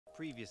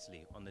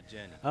Previously on the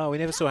journey. Oh, we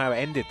never saw how it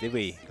ended, did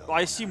we?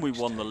 I assume we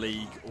won the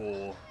league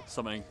or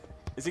something.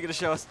 Is it going to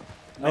show us?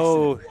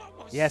 Oh,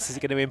 yes. Is it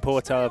going to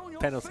import our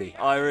penalty?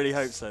 I really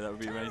hope so. That would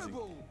be amazing.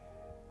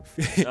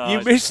 You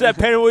missed that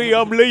penalty.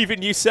 I'm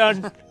leaving you,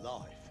 son.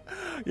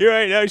 You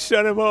ain't no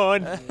son of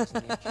mine.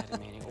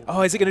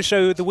 Oh, is it going to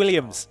show the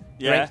Williams?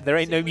 Yeah. There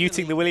ain't no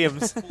muting the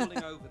Williams.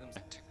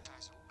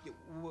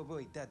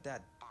 Dad.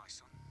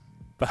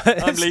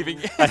 I'm leaving.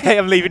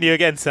 I'm leaving you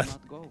again, son.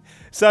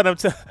 Son,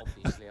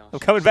 I'm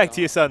coming back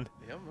to you, son.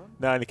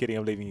 No, I'm kidding.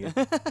 I'm leaving you.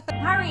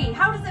 Harry,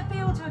 how does it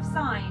feel to have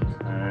signed?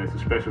 It's a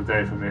special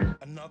day for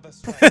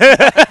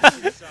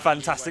me.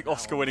 Fantastic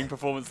Oscar-winning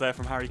performance there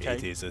from Harry Kane.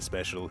 It is a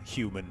special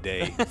human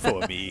day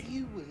for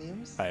me.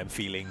 I am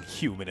feeling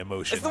human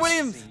emotions. It's the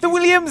Williams! The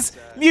Williams!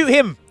 Mute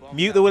him!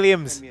 Mute the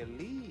Williams.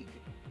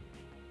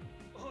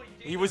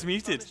 He was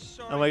muted.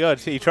 Oh my god,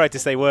 he tried to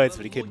say words,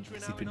 but he couldn't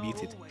because he'd been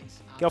muted.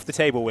 Get off the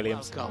table,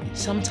 Williams.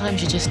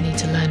 Sometimes you just need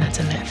to learn how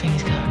to let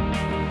things go.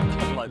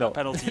 Like the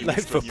penalty you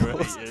missed when you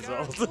were 8 years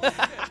old.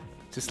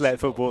 Just let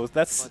football.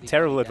 That's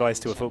terrible advice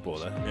to a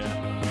footballer.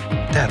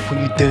 Yeah. Dad, what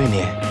are you doing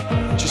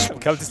here? Just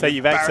come to take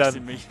you back,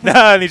 son. Me. No,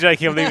 only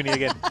joking. I'm leaving you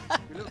again.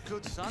 You look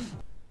good, son.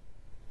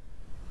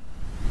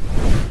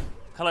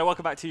 Hello,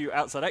 welcome back to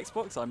Outside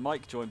Xbox. I'm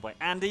Mike, joined by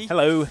Andy.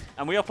 Hello.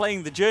 And we are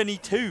playing The Journey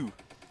 2.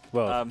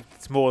 Well,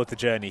 it's more of the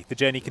journey. The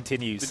journey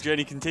continues. The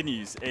journey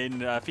continues in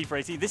FIFA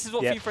 18. This is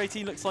what Yep. FIFA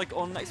 18 looks like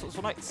on Xbox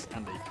One X,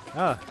 Andy.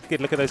 Ah,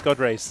 good. Look at those God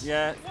rays.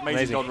 Yeah,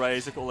 amazing God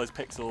rays. Look at all those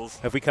pixels.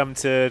 Have we come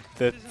to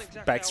the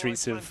back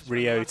streets of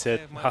Rio to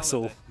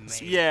hustle?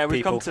 Yeah, we've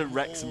people? come to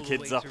wreck some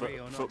kids up at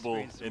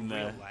football in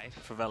the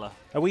favela.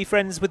 Are we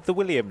friends with the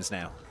Williams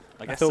now?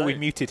 I guess thought so. we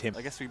muted him.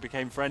 I guess we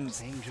became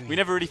friends. We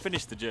never really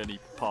finished the journey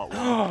part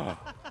 1.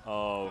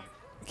 Oh.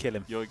 Kill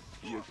him. You're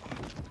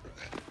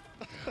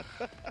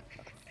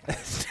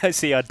I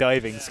see our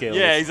diving skills.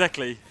 yeah,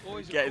 exactly.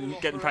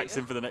 Getting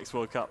practicing for the next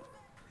World Cup.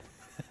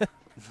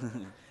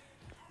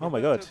 Oh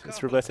my god,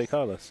 it's Roberto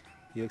Carlos.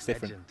 He looks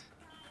different.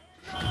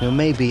 Well,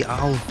 maybe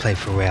I'll play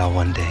for Real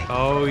one day.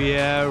 Oh,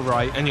 yeah,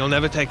 right. And you'll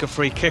never take a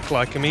free kick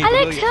like him either,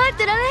 will you?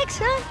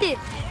 Alexander,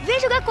 vem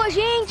jogar com a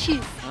gente.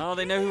 Oh,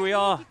 they know who we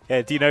are.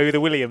 Yeah, do you know who the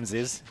Williams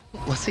is?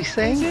 What's he Is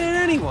saying? there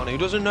anyone who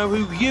doesn't know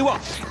who you are?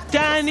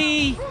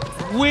 Danny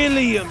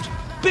Williams,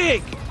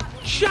 big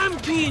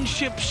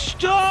championship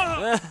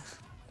star.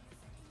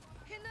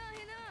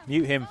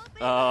 Mute him.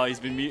 Oh, he's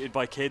been muted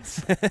by kids.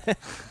 The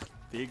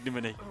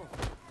ignominy.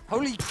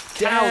 Holy cow, this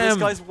Damn.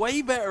 guy's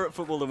way better at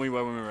football than we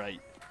were when we were 8.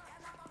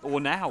 Or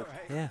now.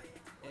 Yeah.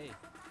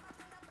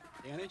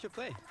 Renata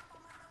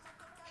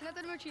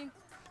no meu time.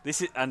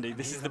 This is Andy.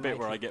 This is the bit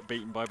where I get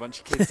beaten by a bunch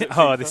of kids. At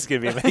Oh, FIFA. this is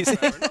going to be amazing.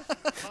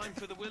 Time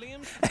for the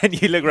Williams.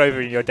 And you look over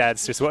and your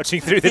dad's just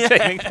watching through the chain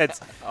link fence.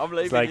 I'm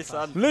leaving Like, you,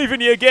 son.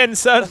 leaving you again,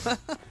 son.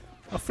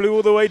 I flew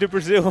all the way to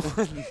Brazil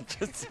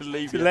Just to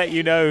leave to you. let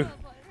you know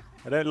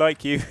I don't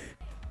like you.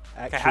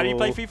 Okay, how do you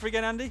play FIFA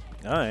again, Andy?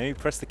 Oh, you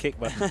press the kick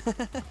button.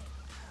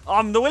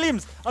 I'm the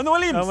Williams. I'm the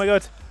Williams. Oh my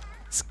god.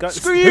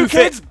 Screw you, hoof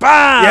kids. it.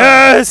 Bam.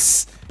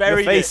 Yes!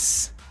 Buried Your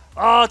face.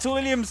 Ah, to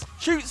Williams.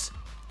 Shoots.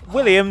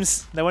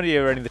 Williams. No wonder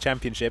you're running the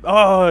championship.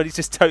 Oh, he's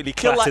just totally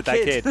Kill clattered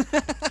that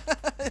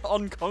kid.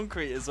 On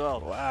concrete as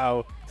well.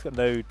 Wow. He's got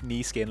no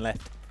knee skin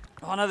left.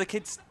 Oh no, the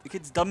kids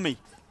done me.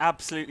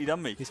 Absolutely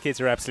done me. These kids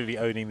are absolutely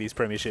owning these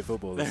Premiership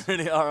footballs. They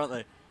really are, aren't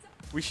they?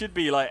 We should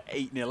be like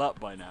 8-0 up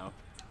by now.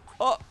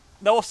 Oh,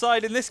 no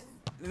offside in this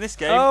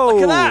game. Oh,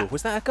 look at that.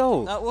 was that a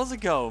goal? That was a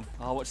goal.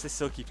 Oh, watch this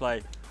silky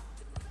play.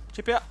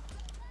 Chip it up.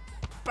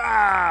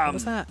 Bam! What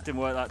was that? Didn't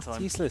work that It's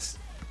time. useless.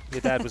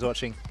 Your dad was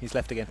watching. He's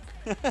left again.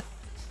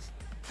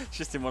 It's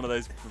just in one of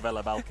those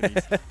favela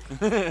balconies.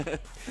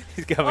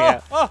 He's coming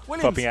out. Oh,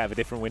 Williams. Popping out of a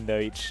different window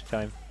each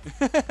time.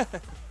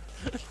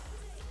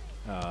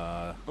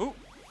 Oh.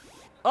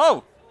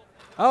 Oh,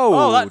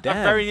 Oh, that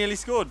damn. very nearly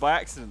scored by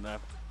accident there.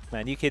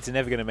 Man, you kids are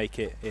never going to make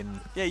it in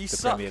Yeah, you the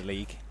suck. Premier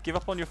League. Give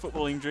up on your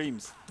footballing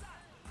dreams.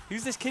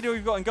 Who's this kid who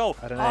we've got in goal?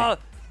 I don't know. Ah,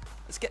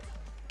 let's get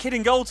kid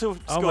in goal to score.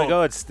 Oh my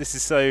god, this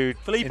is so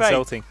Felipe.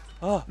 insulting.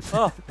 Oh.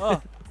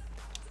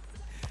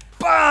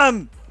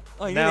 Bam!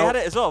 Oh, you nearly Now- had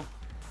it as well.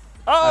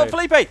 Oh, Oh.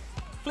 Felipe!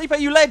 Felipe,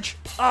 you ledge!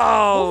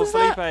 Oh, What was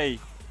that? Felipe.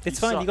 It's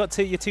You fine, suck. you got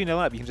you're 2-0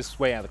 up, you can just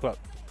wait out the clock.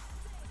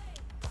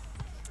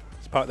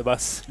 Just park the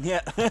bus.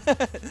 Yeah.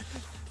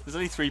 There's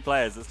only 3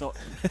 players. That's not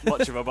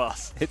much of a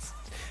bus. It's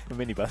a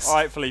minibus. All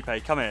right, Felipe,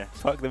 come here.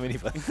 Park the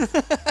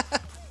minibus.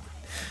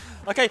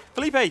 Okay,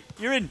 Felipe,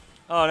 you're in.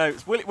 Oh, no,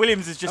 it's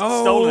Williams has just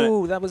stolen it.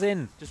 Oh, that was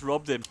in. Just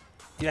robbed him.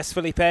 Yes,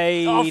 Felipe.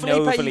 Oh, Felipe,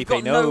 No, you've Felipe,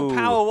 got no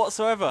power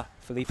whatsoever.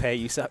 Felipe,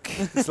 you suck.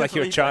 It's like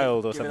you're a Felipe,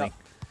 child or give it something. up.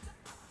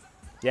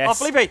 Yes. Oh,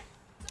 Felipe!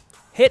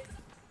 Hit.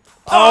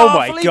 Oh, Oh,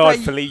 my Felipe, god,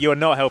 you- Felipe, you're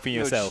not helping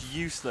You're yourself.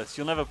 useless.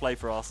 You'll never play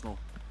for Arsenal.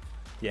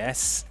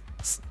 Yes.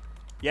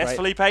 Yes, Right.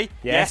 Felipe?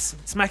 Yes.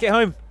 Smack it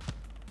home.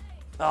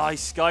 Oh, he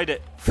skied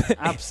it.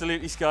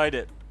 Absolutely skied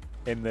it.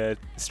 In the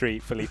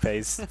street,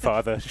 Felipe's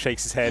father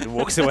shakes his head and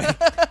walks away.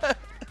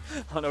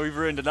 Oh no, we've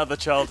ruined another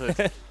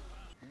childhood.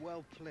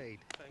 Well played.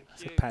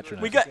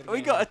 Patronise.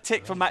 We got a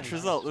tick for match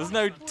result. There's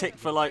no tick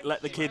for like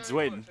let the kids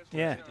win.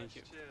 Yeah.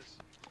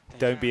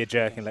 Don't be a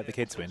jerk and let the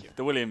kids win.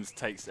 The Williams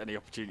takes any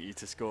opportunity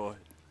to score.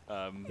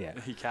 Yeah.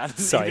 He can.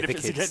 Sorry, even the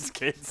if it's kids. against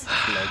kids.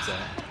 Loads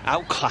out.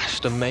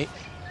 Outclassed them, mate.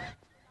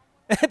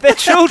 They're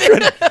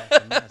children.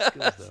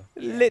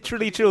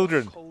 Literally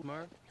children.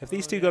 Have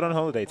these two got on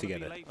holiday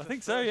together? I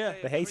think so, yeah.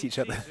 They hate each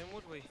other.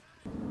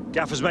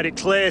 Gaffer's made it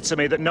clear to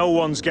me that no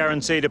one's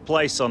guaranteed a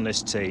place on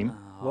this team.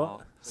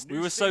 What? We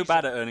were so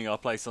bad at earning our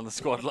place on the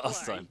squad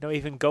last time. Not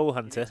even goal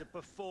hunter.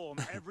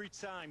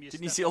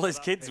 Didn't you see all those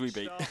kids we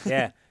beat?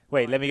 Yeah.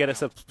 Wait, let me get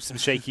us up some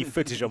shaky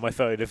footage on my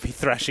phone of me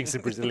thrashing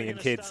some Brazilian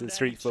kids at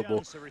street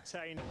football.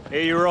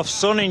 Here you were off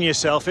sunning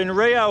yourself in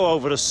Rio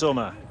over the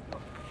summer.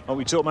 Hope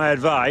you took my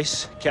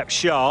advice, kept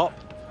sharp,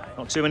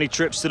 not too many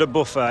trips to the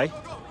buffet,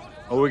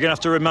 or we're going to have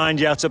to remind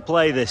you how to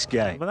play this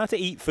game. I'm allowed to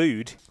eat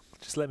food.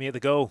 Just let me at the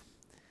goal.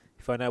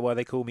 You find out why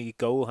they call me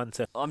goal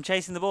hunter. I'm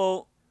chasing the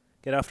ball.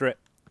 Get after it.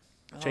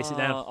 Chase it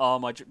down. Oh,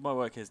 my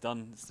work is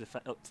done. It's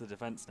up to the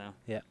defence now.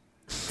 Yeah.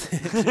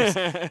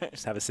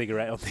 just have a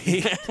cigarette on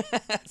the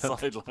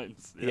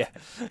sidelines. Yeah.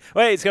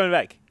 Wait, it's coming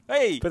back.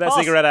 Hey, put that pass.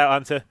 cigarette out,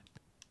 Hunter.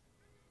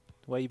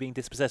 Why are you being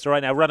dispossessed? All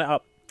right, now run it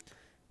up.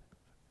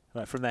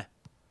 Right, from there.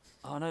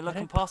 Oh no, look,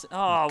 I'm passing.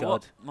 Oh, God.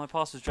 what? My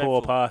pass was dreadful.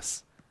 Poor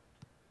pass.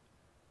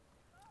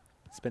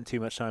 Spent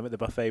too much time at the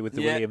buffet with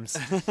the Williams.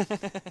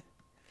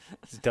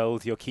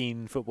 Dulled your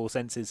keen football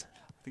senses.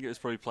 I think it was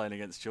probably playing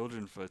against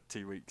children for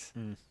 2 weeks.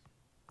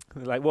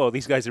 Like, whoa,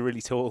 these guys are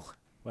really tall.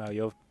 Wow,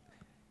 your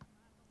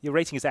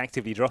rating is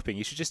actively dropping.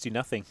 You should just do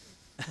nothing.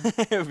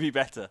 It would be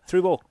better.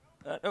 Through ball.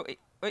 Oh,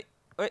 wait.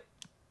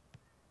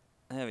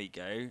 There we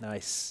go.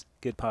 Nice.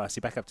 Good pass.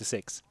 You're back up to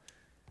 6.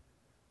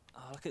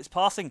 Oh, look at its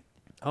passing.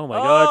 Oh, my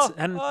God.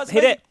 And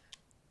hit it.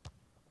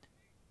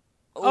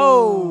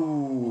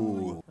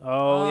 Oh.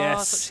 Oh,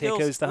 yes. Here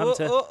goes the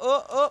Hunter.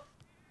 Oh,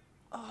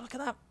 look at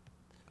that.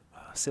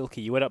 Oh,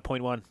 Silky, you went up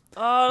 0.1.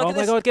 Oh,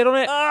 my God, get on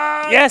it.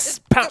 Yes.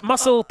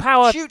 Muscle,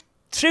 power.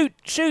 Shoot.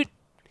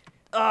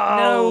 Oh.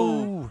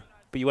 No.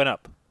 But you went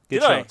up.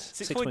 Good shot.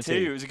 6.2.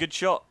 It was a good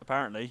shot,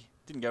 apparently.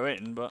 Didn't go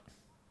in, but...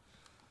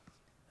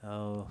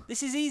 Oh.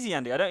 This is easy,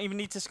 Andy. I don't even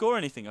need to score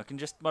anything. I can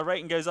just... My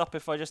rating goes up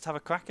if I just have a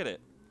crack at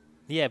it.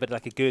 Yeah, but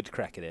like a good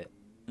crack at it.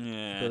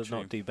 Yeah, It'll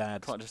not do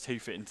bad. Can't just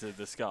hoof it into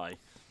the sky.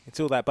 It's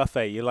all that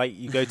buffet.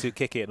 You go to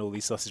kick it and all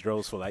these sausage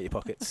rolls fall out your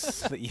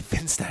pockets that you've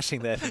been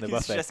stashing there from the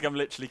buffet. It's just I'm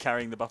literally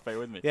carrying the buffet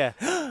with me. Yeah.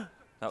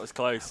 That was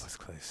close. That was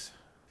close.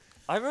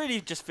 I really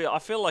just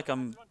feel like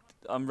I'm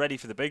ready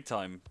for the big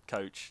time,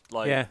 coach.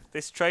 Like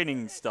this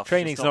training stuff.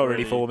 Training's not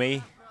really for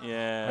me.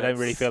 Yeah. I don't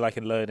really feel I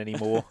can learn any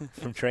more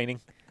from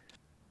training.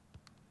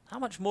 How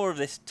much more of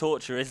this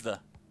torture is there?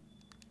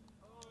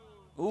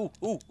 Ooh.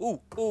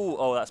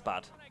 Oh, that's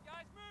bad.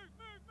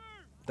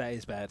 That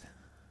is bad.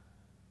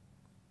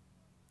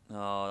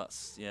 Oh,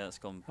 that's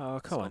gone.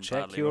 Oh, come on,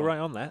 Czech. You were right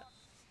on that.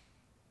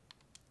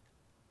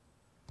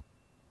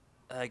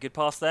 Good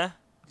pass there.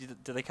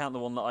 Do they count the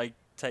one that I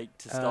take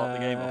to start the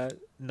game off?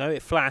 No,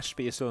 it flashed,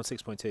 but you're still on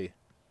 6.2.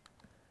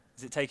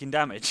 Is it taking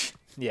damage?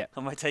 Yeah.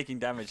 Am I taking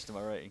damage to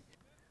my rating?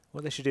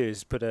 What they should do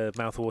is put a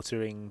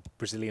mouth-watering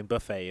Brazilian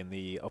buffet in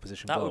the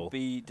opposition goal. That would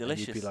be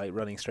delicious. And you'd be like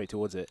running straight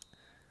towards it.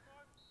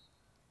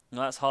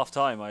 No, that's half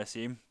time, I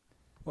assume.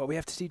 Well, we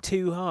have to do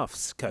 2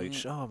 halves,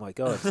 coach. Oh my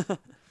God.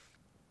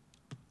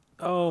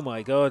 Oh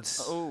my God.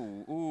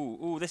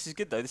 Oh, this is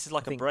good though. This is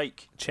like a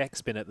break.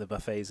 Czech's been at the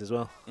buffets as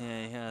well.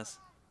 Yeah, he has.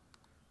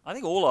 I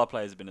think all our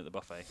players have been at the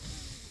buffet.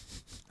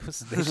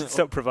 They should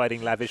stop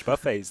providing lavish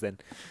buffets then.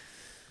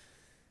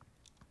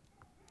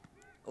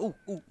 Ooh.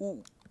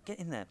 Get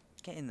in there.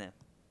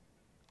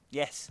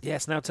 Yes.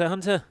 Yes, now to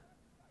Hunter.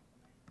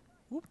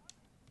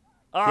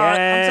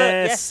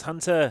 Yes,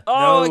 Hunter.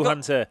 Oh, no,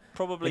 Hunter.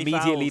 Probably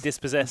immediately fouled.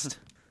 dispossessed.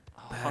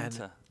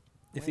 Hunter.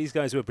 If these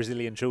guys were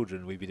Brazilian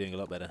children, we'd be doing a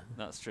lot better.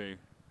 That's true.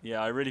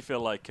 Yeah, I really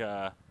feel like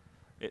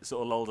it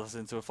sort of lulled us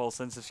into a false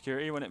sense of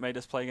security when it made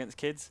us play against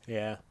kids.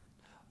 Yeah.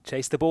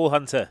 Chase the ball,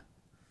 Hunter.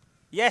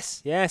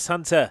 Yes. Yes,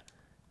 Hunter.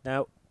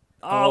 Now.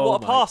 Oh,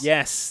 what a pass.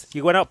 Yes.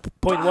 You went up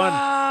 0.1.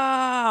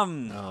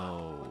 Bam!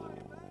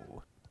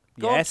 Oh.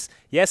 Yes.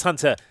 Yes,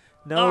 Hunter.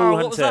 No, Hunter.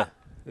 What was that?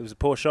 It was a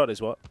poor shot,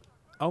 is what?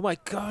 Oh, my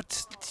God.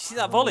 Did you see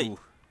that volley?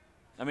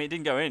 I mean, it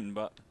didn't go in,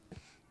 but...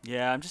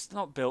 Yeah, I'm just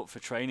not built for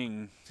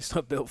training. Just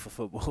not built for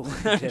football.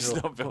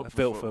 Just not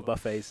built for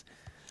buffets.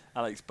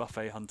 Alex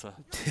Buffet Hunter.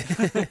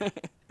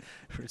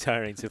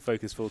 Retiring to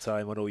focus full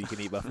time on all you can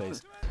eat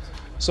buffets.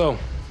 So,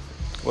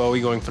 where are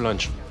we going for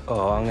lunch?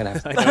 Oh, I'm going to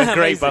have a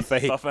great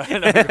buffet. A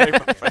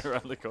great buffet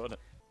around the corner.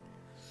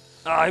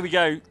 Ah, here we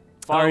go.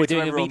 We're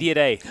doing a media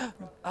day.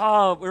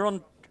 We're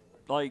on,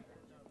 like,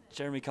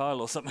 Jeremy Kyle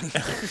or something.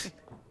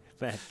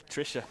 Man.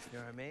 Trisha. You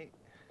alright, mate?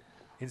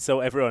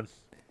 Insult everyone.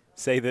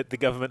 Say that the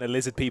government are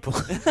lizard people.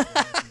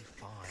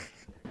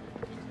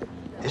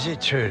 Is it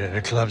true that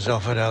the club's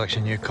offered Alex a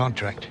new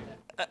contract?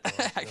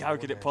 How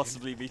could it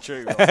possibly be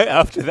true?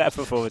 After that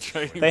performance.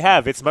 They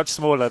have. It's much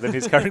smaller than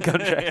his current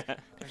contract. Yeah.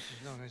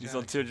 He's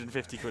on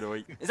 250 quid a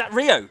week. Is that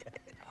Rio?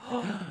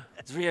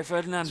 It's Rio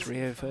Ferdinand. It's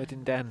Rio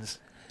Ferdinand.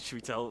 Should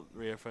we tell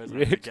Rio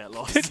Ferdinand to get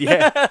lost?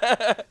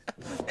 Yeah.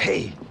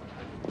 Hey,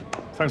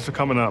 Thanks for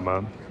coming out,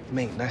 man.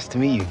 mate, nice to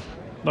meet you.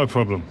 No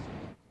problem.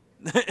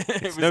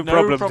 It was no no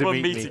problem problem,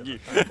 to meet meeting me.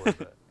 you.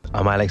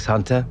 I'm Alex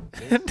Hunter.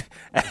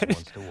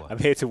 I'm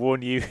here to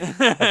warn you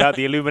about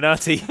the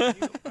Illuminati,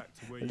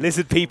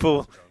 lizard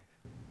people.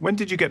 When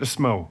did you get the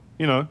smell?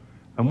 You know,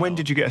 and when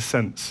did you get a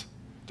sense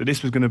that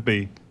this was going to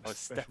be? I was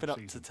stepping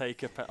up to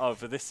take a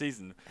for this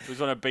season. It was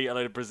when I beat a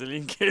load of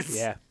Brazilian kids.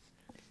 Yeah.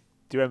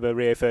 Do you remember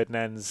Rio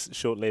Ferdinand's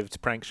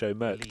short-lived prank show,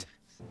 Merked?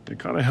 It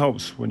kind of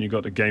helps when you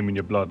got the game in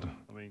your blood.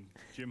 I mean,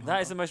 Jim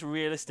That is the most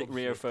realistic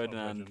Rio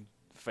Ferdinand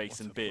face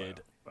and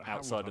beard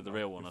outside of the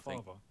real one, I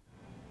think.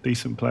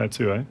 Decent player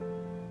too, eh?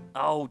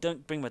 Oh,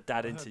 don't bring my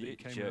dad into you,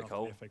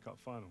 jerkhole. FA Cup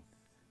final.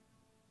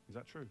 Is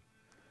that true?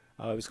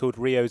 Oh, it was called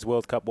Rio's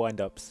World Cup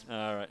Wind-Ups.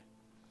 All right.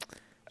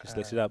 Just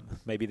looked it up.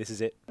 Maybe this is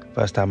it.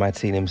 First time I'd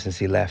seen him since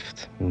he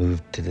left.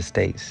 Moved to the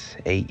States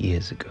 8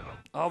 years ago.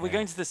 Oh, we're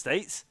going to the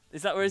States?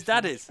 Is that where his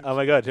dad is? Oh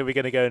my God, are we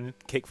going to go and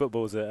kick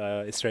footballs at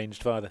our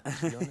estranged father?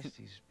 To be honest,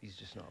 he's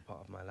just not a part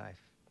of my life.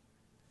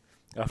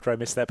 After I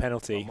missed that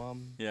penalty,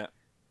 Yeah.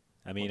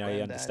 I mean, my I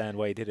granddad. understand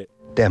why he did it.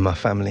 They're my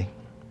family.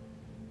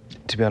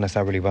 To be honest,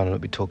 I really rather not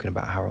be talking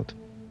about Harold.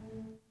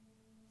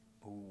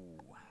 Ooh,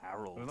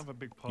 Harold. Another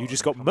big part You of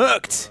just the got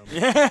comeback murked. was,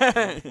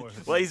 Yeah.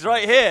 Well, he's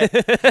right here.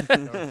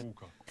 Gareth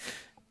Walker.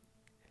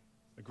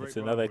 A great It's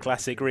another rivalry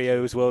classic between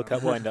Rio's the World two.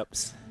 Cup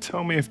wind-ups.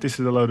 Tell me if this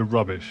is a load of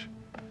rubbish,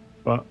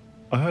 but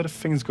I heard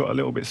things got a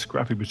little bit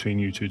scrappy between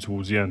you two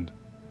towards the end.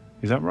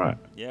 Is that right?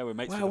 Yeah, we're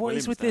mates Wow, with the what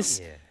is Williams with now.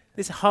 this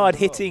this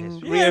hard-hitting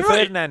Yeah, Rio right.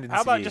 Ferdinand interview?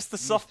 How about just the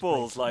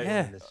softballs? Like,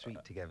 Yeah. In the street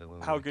together when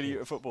we how were good are you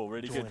kids. at football?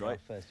 Really Joined good, our right?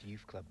 first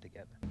youth club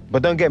together.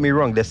 But don't get me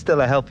wrong, there's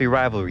still a healthy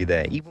rivalry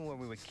there. Even when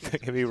we were kids.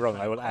 Don't get me wrong,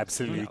 I will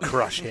absolutely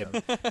crush him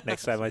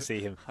next time I see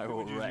him. I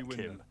will usually wreck win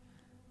him.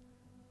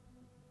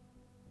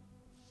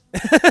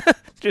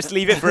 Just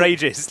leave it for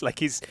ages, like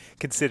he's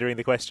considering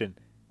the question.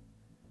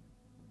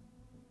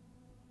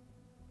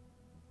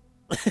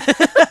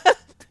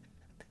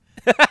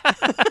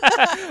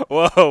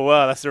 Whoa,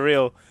 wow, that's a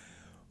real...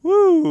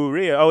 Woo,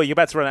 Rio. Oh, you're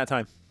about to run out of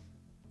time.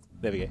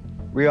 There we go.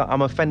 Rio,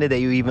 I'm offended that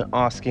you're even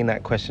asking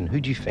that question. Who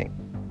do you think?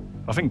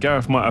 I think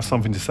Gareth might have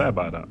something to say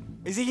about that.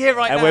 Is he here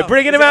right And now? we're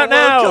bringing Is him it a out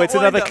World now. Cup It's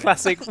another wind-up?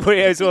 classic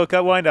Rio's World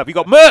Cup wind-up. You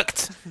got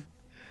murked.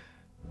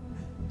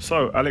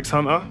 So, Alex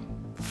Hunter,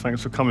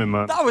 thanks for coming,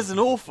 man. That was an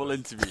awful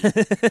interview.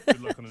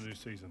 Good luck on the new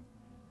season.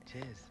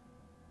 Cheers.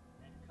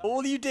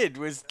 All you did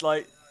was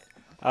like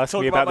Ask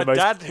talk me about the my most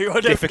dad, who I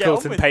don't get difficult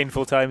on and with.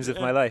 painful times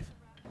of my life.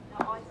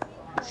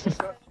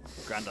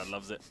 Grandad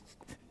loves it.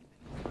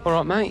 All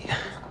right, mate.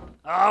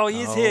 Oh,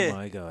 he is Oh here.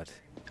 my God.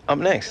 Up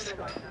next.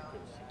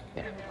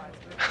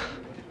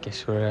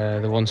 Guess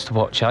we're the ones to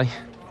watch, eh?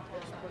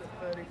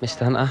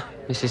 Mr. Hunter,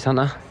 Mrs.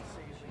 Hunter.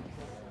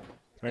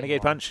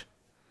 Renegade Punch.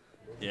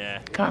 Yeah.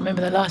 Can't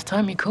remember the last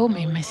time you called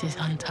me Mrs.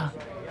 Hunter.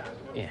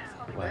 Yeah,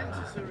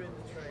 well,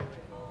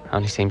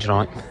 only seems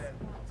right.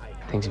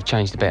 Things have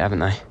changed a bit, haven't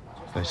they?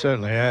 They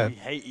certainly have. We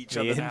hate each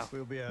Me other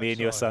and, now. me and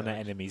your son are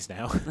enemies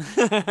now.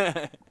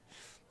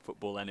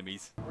 Football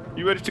enemies.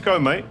 You ready to go,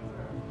 mate?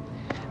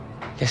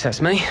 Guess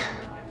that's me.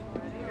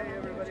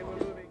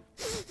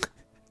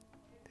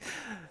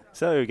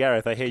 So,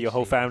 Gareth, I hear your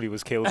whole family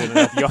was killed in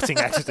a yachting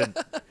accident.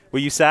 Were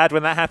you sad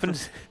when that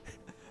happened?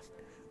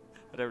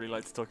 I don't really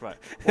like to talk about it.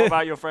 What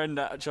about your friend,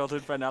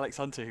 childhood friend Alex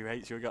Hunter, who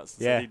hates your guts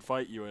and Yeah. said he'd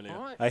fight you earlier?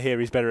 I hear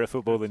he's better at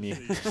football than you.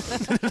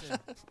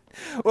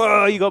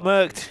 Whoa, you got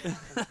murked.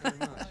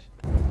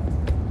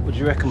 What do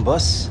you reckon,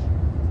 boss?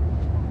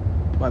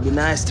 Might be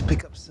nice to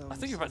pick up some. I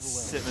think you're about to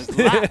sit in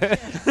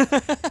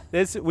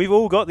his lap. We've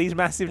all got these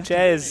massive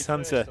chairs,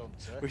 Hunter.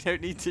 We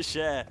don't need to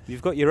share.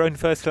 You've got your own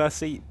first-class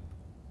seat.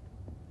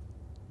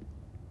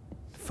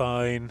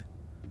 Fine.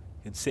 You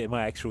can sit in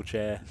my actual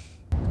chair.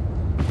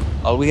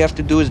 All we have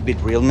to do is beat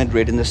Real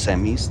Madrid in the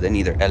semis, then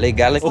either LA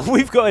Galaxy... All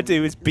we've got to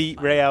do is beat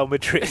Real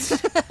Madrid.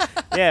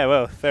 Yeah,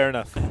 well, fair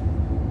enough.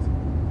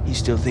 He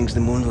still thinks the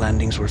moon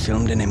landings were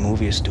filmed in a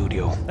movie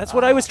studio. That's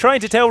what I was trying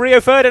to tell Rio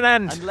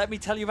Ferdinand. And let me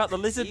tell you about the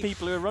lizard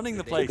people who are running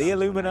the place. The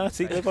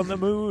Illuminati live on the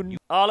moon.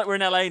 Oh, look, we're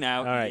in LA now.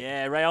 All right.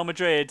 Yeah, Real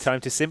Madrid.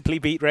 Time to simply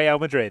beat Real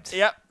Madrid.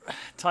 Yep.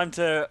 Time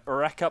to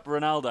rack up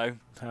Ronaldo.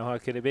 How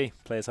hard could it be?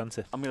 Play as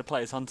Hunter. I'm going to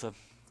play as Hunter.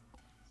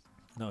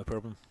 No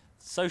problem.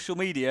 Social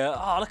media.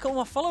 Oh, look at all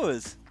my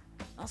followers.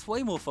 That's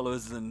way more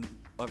followers than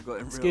I've got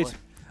in That's real good.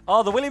 life.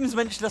 Oh, the Williams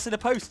mentioned us in a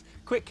post.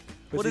 Quick.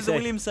 What What does does he the say?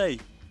 Williams say?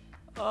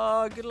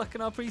 Oh, good luck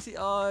in our pre-season.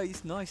 Oh,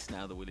 he's nice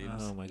now, the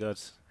Williams. Oh my God.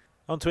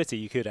 On Twitter,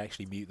 you could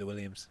actually mute the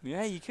Williams.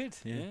 Yeah, you could.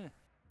 Yeah. Yeah.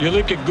 You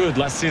looked good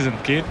last season,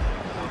 kid.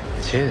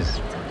 Cheers.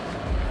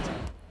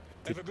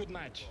 Have a good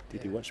match.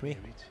 Did you watch me?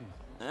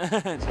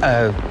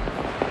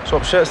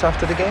 Swap shirts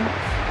after the game?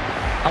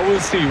 I will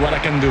see what I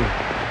can do.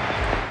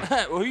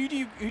 Well, who do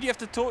you have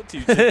to talk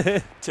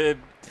to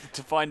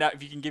to find out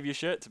if you can give your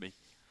shirt to me?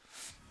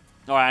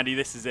 All right, Andy,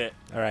 this is it.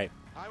 All right.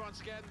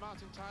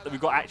 We've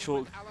got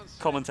actual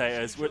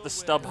commentators. We're at the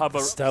StubHub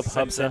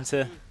StubHub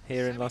Center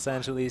here in Los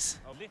Angeles.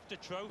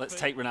 Let's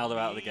take Ronaldo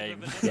out of the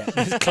game. Yeah,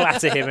 just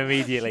clatter him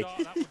immediately.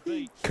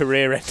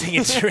 Career-ending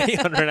injury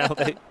on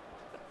Ronaldo.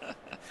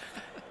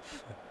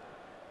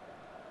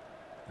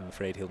 I'm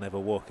afraid he'll never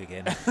walk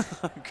again.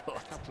 Oh,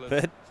 God.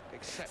 But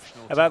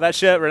about that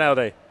shirt,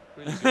 Ronaldo.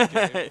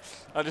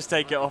 I'll just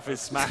take it off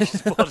his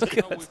smashed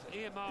body.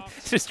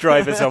 Just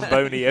drive us on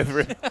Boney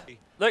over it.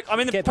 Look, I'm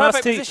in the Get perfect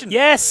past two. position.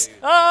 Yes!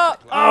 Oh,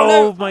 Oh,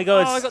 no. my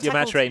God. Oh, I got Your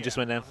match tackled. rating just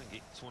went down.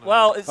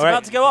 Well, it's All right,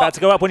 about to go up. About to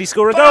go up when you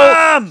score a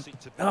Bam! goal.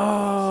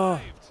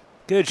 Oh,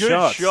 good Good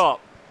shot.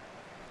 shot.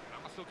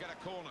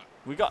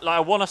 We got,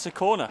 like, won us a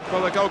corner.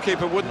 Well, the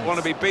goalkeeper wouldn't want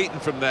to be beaten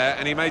from there,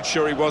 and he made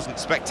sure he wasn't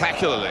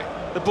spectacularly.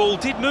 The ball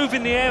did move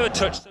in the air a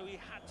touch, so he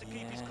had to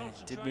keep his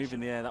concentration. Did move in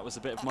the air. That was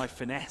a bit of my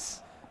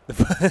finesse.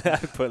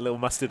 Put a little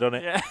mustard on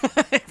it. Yeah,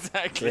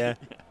 exactly. Yeah.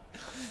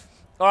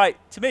 All right,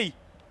 to me.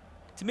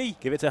 To me.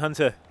 Give it to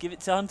Hunter. Give it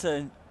to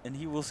Hunter, and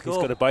he will score.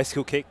 He's got a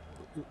bicycle kick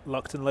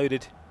locked and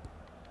loaded.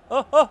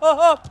 Oh, oh, oh,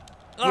 oh!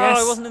 Oh, Yes.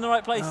 I wasn't in the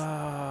right place.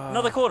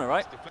 Another corner,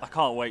 right? I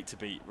can't wait to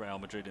beat Real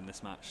Madrid in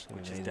this match,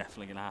 which is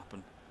definitely going to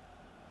happen.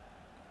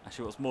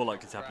 Actually, what's more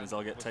likely to happen is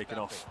I'll get taken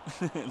off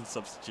and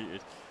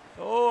substituted.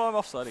 Oh, I'm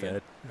offside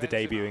again. The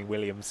debuting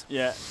Williams.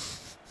 Yeah.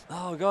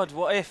 Oh, God,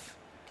 what if?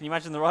 Can you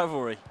imagine the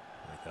rivalry?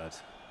 Oh, my God.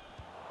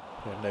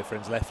 We have no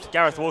friends left.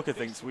 Gareth Walker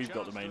thinks we've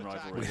got the main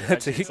rivalry.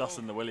 It's us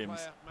and the Williams.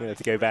 We have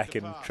to go back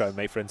and try and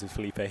make friends with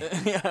Felipe.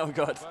 Yeah, oh,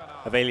 God.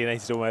 I've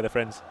alienated all my other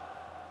friends.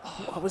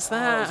 What was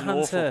that, That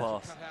was an Hunter? awful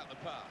pass.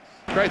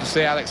 Great to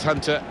see Alex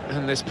Hunter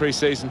in this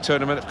pre-season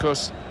tournament, of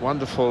course.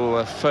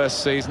 Wonderful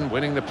first season,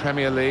 winning the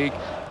Premier League.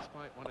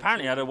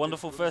 Apparently had a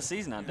wonderful first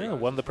season, Andy. Yeah,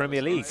 won the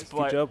Premier League.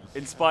 Good job.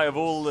 In spite of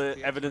all the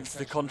evidence to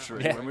the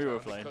contrary when we were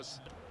playing.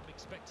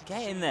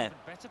 Get in there.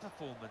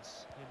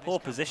 Poor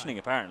positioning,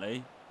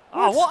 apparently.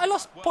 Oh, what? I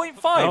lost 0.5.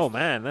 Oh,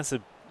 man, that's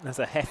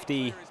a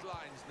hefty...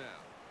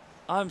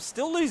 I'm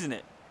still losing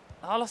it.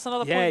 I lost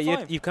another 0.5.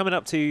 Yeah, you're coming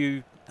up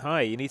too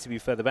high. You need to be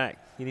further back.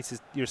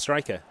 You're a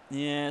striker.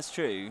 Yeah, it's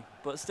true.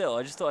 But still,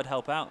 I just thought I'd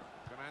help out.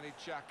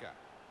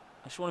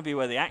 I just want to be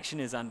where the action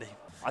is, Andy.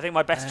 I think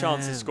my best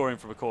chance is scoring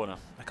from a corner.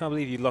 I can't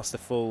believe you lost a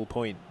full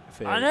point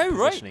for I know,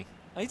 positioning.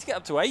 right? I need to get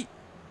up to 8.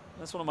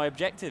 That's one of my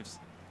objectives.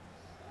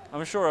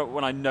 I'm sure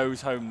when I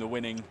nose home the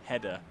winning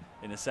header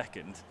in a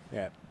second,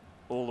 Yeah.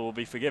 all will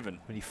be forgiven.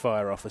 When you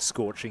fire off a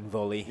scorching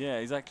volley. Yeah,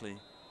 exactly.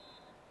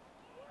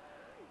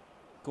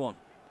 Go on.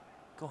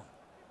 Go on.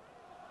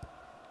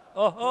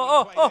 Oh, oh,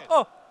 oh, oh,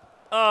 oh!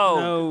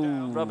 Oh,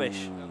 no.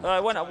 Rubbish. I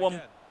went at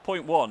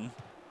 1.1.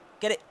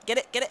 Get it, get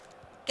it, get it,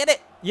 get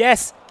it!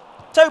 Yes!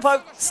 Toe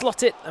poke!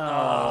 Slot it!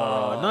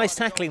 Oh, nice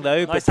tackling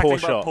though, Nice but poor tackling,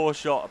 shot. Poor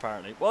shot,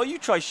 apparently. Well, you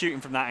try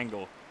shooting from that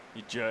angle,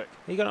 you jerk.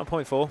 He got up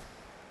 0.4.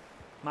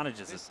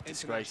 Manager's a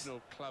disgrace.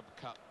 Club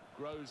Cup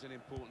grows in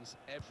importance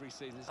every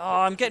season.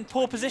 Oh, I'm getting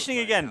poor positioning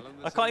again.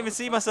 I can't even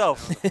see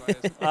myself.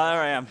 There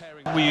I am.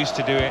 We used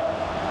to do it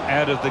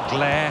out of the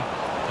glare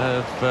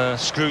of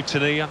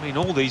scrutiny. I mean,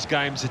 all these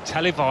games are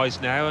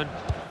televised now, and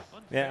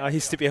Yeah, I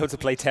used to be able to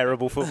play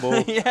terrible football.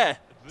 Yeah.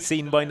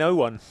 Seen by no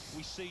one.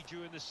 we see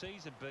during the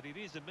season, but it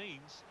is a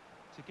means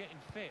to getting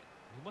fit.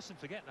 You mustn't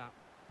forget that.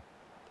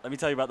 Let me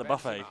tell you about the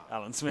buffet,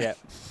 Alan Smith. Yeah.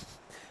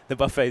 The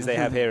buffets they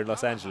have here in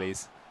Los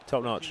Angeles.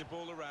 Top notch.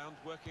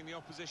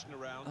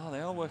 Oh, they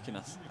are working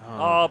us.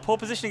 Oh, poor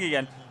positioning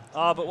again.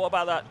 Oh, but what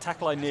about that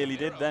tackle I nearly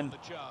did then?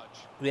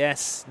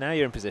 Yes, now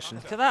you're in position.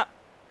 Look at that.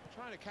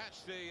 Trying to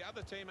catch the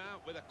other team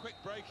out with a quick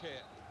break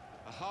here.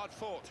 A hard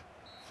fought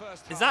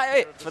first half. Is that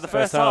it for the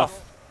first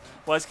half?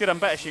 Well, it's good. I'm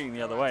better shooting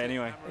the other way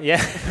anyway.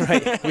 Yeah,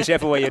 right.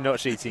 Whichever way you're not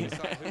cheating.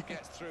 Who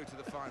gets through to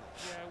the final?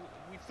 Yeah,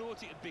 we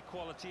thought it'd be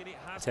quality, and it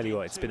has. I tell you been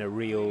what, it's too. been a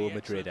real Really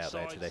Madrid out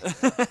there excellent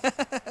today.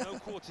 sides. No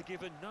quarter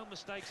given, no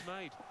mistakes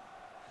made.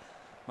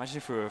 Imagine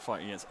if we were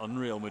fighting against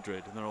Unreal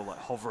Madrid and they're all like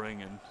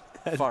hovering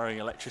and firing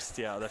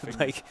electricity out of their fingers.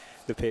 Like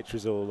the pitch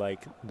was all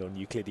like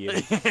non-Euclidean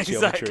Exactly,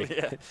 geometry.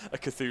 yeah. A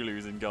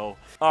Cthulhu's in goal.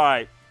 All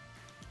right.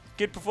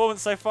 Good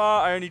performance so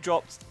far. I only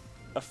dropped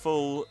a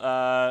full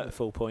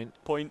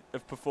point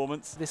of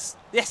performance. This.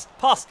 Yes,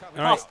 pass.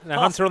 All right, pass, now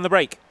pass. Hunter on the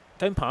break.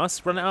 Don't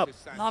pass, run it up.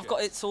 No, I've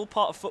got. It's all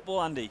part of football,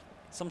 Andy.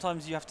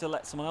 Sometimes you have to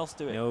let someone else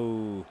do it.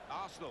 No.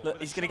 Look,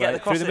 he's going to get the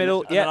cross through the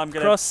middle. in, Yeah, and then I'm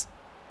gonna cross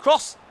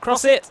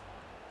cross it.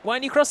 Why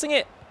aren't you crossing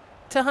it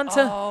to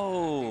Hunter?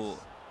 Oh,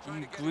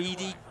 you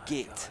greedy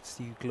git.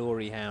 You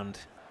glory hound.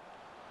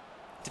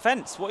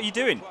 Defence, what are you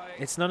doing?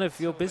 It's none of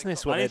your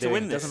business what I they're need to doing.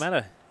 win It this. doesn't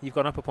matter. You've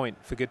gone up a point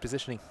for good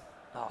positioning.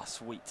 Oh,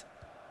 sweet.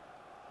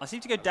 I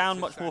seem to go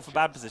down much more for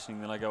bad positioning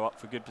than I go up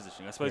for good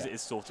positioning. I suppose Yeah. it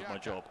is sort of my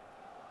job.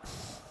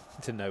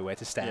 To know where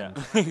to stand.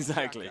 Yeah,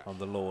 exactly. On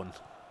the lawn.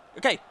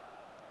 Okay.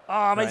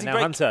 Ah, amazing now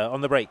break. Hunter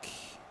on the break.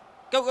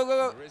 Go, go,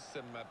 go, go.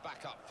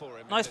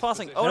 Nice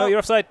passing. Oh, no. You're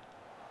offside.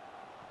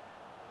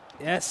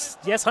 Yes,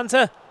 yes,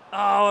 Hunter. Oh,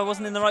 I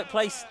wasn't in the right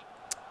place.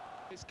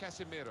 Look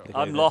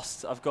I'm over.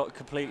 lost. I've got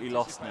completely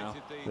lost now.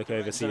 Look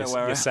over, see Don't know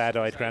where I your am.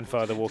 sad-eyed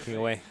grandfather walking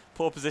away.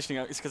 Poor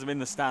positioning. It's because I'm in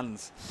the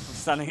stands. I'm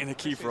standing in a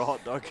queue for a hot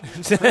dog.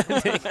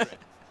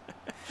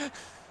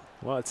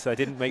 What? I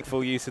didn't make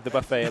full use of the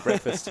buffet at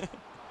breakfast.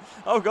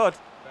 Oh, God.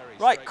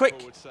 Right,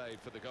 quick.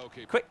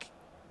 Quick.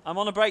 I'm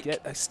on a break.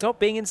 Stop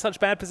being in such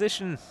bad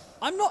position.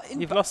 I'm not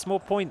in. You've lost more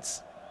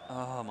points.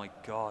 Oh my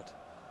god.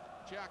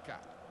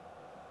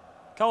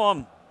 Come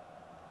on.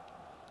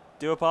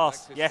 Do a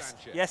pass. Yes.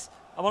 Yes.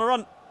 I'm on a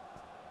run.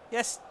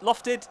 Yes.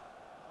 Lofted.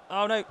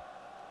 Oh no.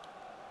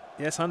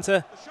 Yes,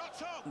 Hunter.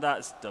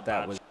 That's the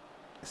bad.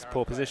 It's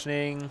poor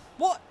positioning.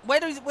 What? Where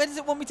does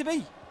it want me to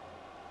be?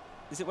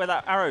 Is it where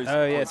that arrow's?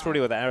 Oh yeah, it's probably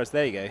where the arrows.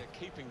 There you go.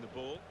 Keeping the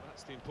ball.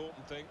 That's the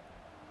important thing.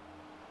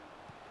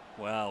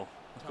 Wow.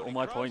 I've got all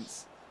my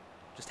points.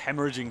 Just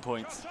hemorrhaging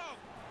points.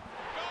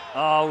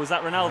 Oh, was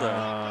that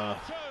Ronaldo?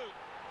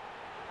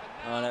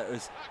 Oh, that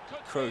was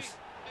Kroos.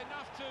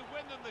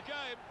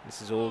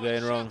 This is all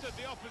going wrong.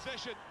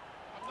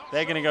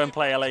 They're going to go and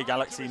play LA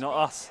Galaxy, not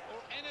us.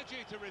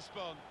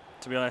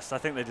 To be honest, I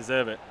think they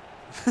deserve it.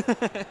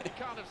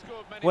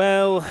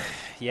 Well,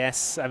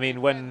 yes. I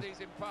mean, when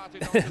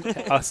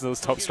Arsenal's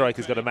top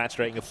striker's got a match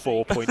rating of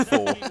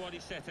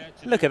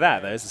 4.4. Look at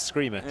that, there's a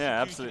screamer.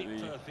 Yeah,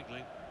 absolutely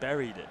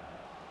buried it.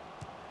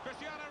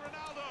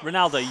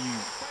 Ronaldo,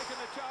 you...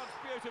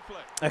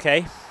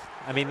 Okay.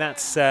 I mean,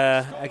 that's,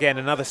 again,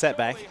 another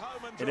setback.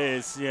 It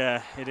is,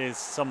 yeah, it is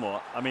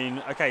somewhat. I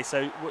mean, okay,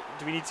 so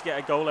do we need to get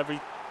a goal every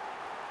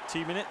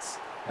 2 minutes?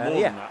 More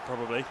than that,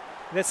 probably.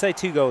 Let's say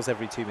 2 goals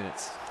every 2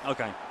 minutes.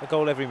 Okay. A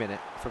goal every minute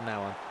from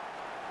now on.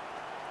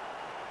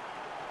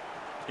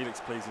 He looks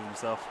pleased with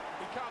himself.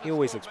 He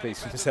always looks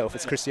pleased with himself.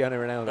 It's Cristiano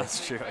Ronaldo.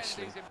 That's true,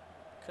 actually. Look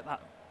at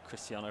that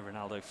Cristiano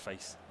Ronaldo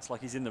face. It's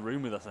like he's in the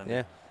room with us,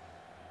 Yeah.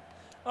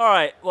 All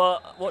right,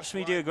 well, watch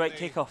me do a great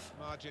kickoff.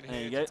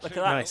 There you go. Look at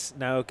that. Nice.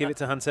 Now give it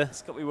to Hunter.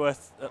 It's got to be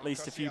worth at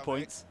least a few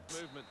points.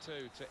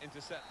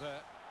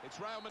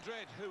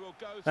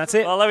 That's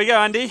it. Well, there we go,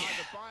 Andy.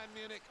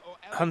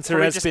 Hunter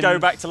Probably has just been... go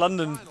back to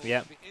London.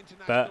 Yeah,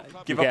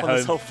 but give you up get on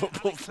this home, whole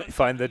football thing.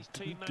 find the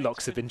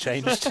locks have been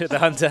changed to the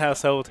Hunter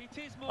household.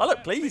 I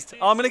look pleased.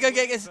 Oh, I'm going to go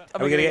get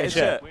Are we going to get a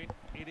shirt?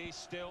 It is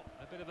still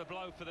a bit of a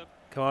blow for them.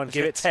 Come on,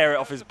 give it. Tear it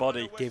off his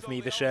body. Give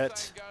me the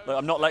shirt. Look,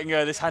 I'm not letting go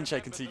of this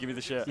handshake until you give me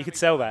the shirt. You could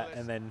sell that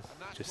and then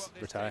just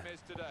retire.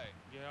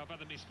 Yeah, I've had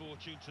the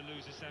misfortune to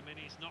lose so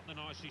many. It's not the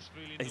nicest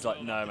feeling. He's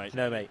like, no, mate.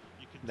 No, mate.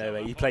 No,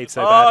 mate. You played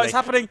so Oh, badly. it's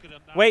happening.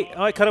 Wait,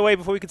 I cut away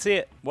before we could see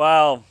it.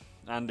 Wow,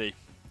 Andy.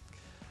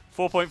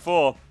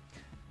 4.4.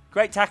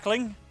 Great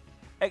tackling.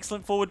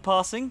 Excellent forward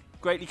passing.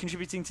 Greatly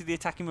contributing to the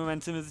attacking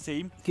momentum of the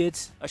team. Good.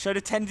 I showed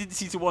a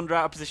tendency to wander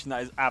out of position.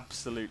 That is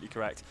absolutely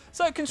correct.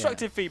 So,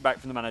 constructive feedback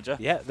from the manager.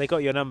 Yeah, they got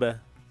your number.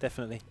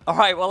 Definitely. All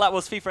right, well, that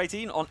was FIFA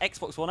 18 on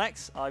Xbox One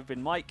X. I've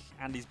been Mike.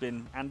 Andy's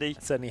been Andy.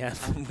 I certainly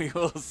have. And we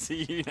will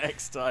see you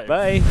next time.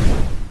 Bye.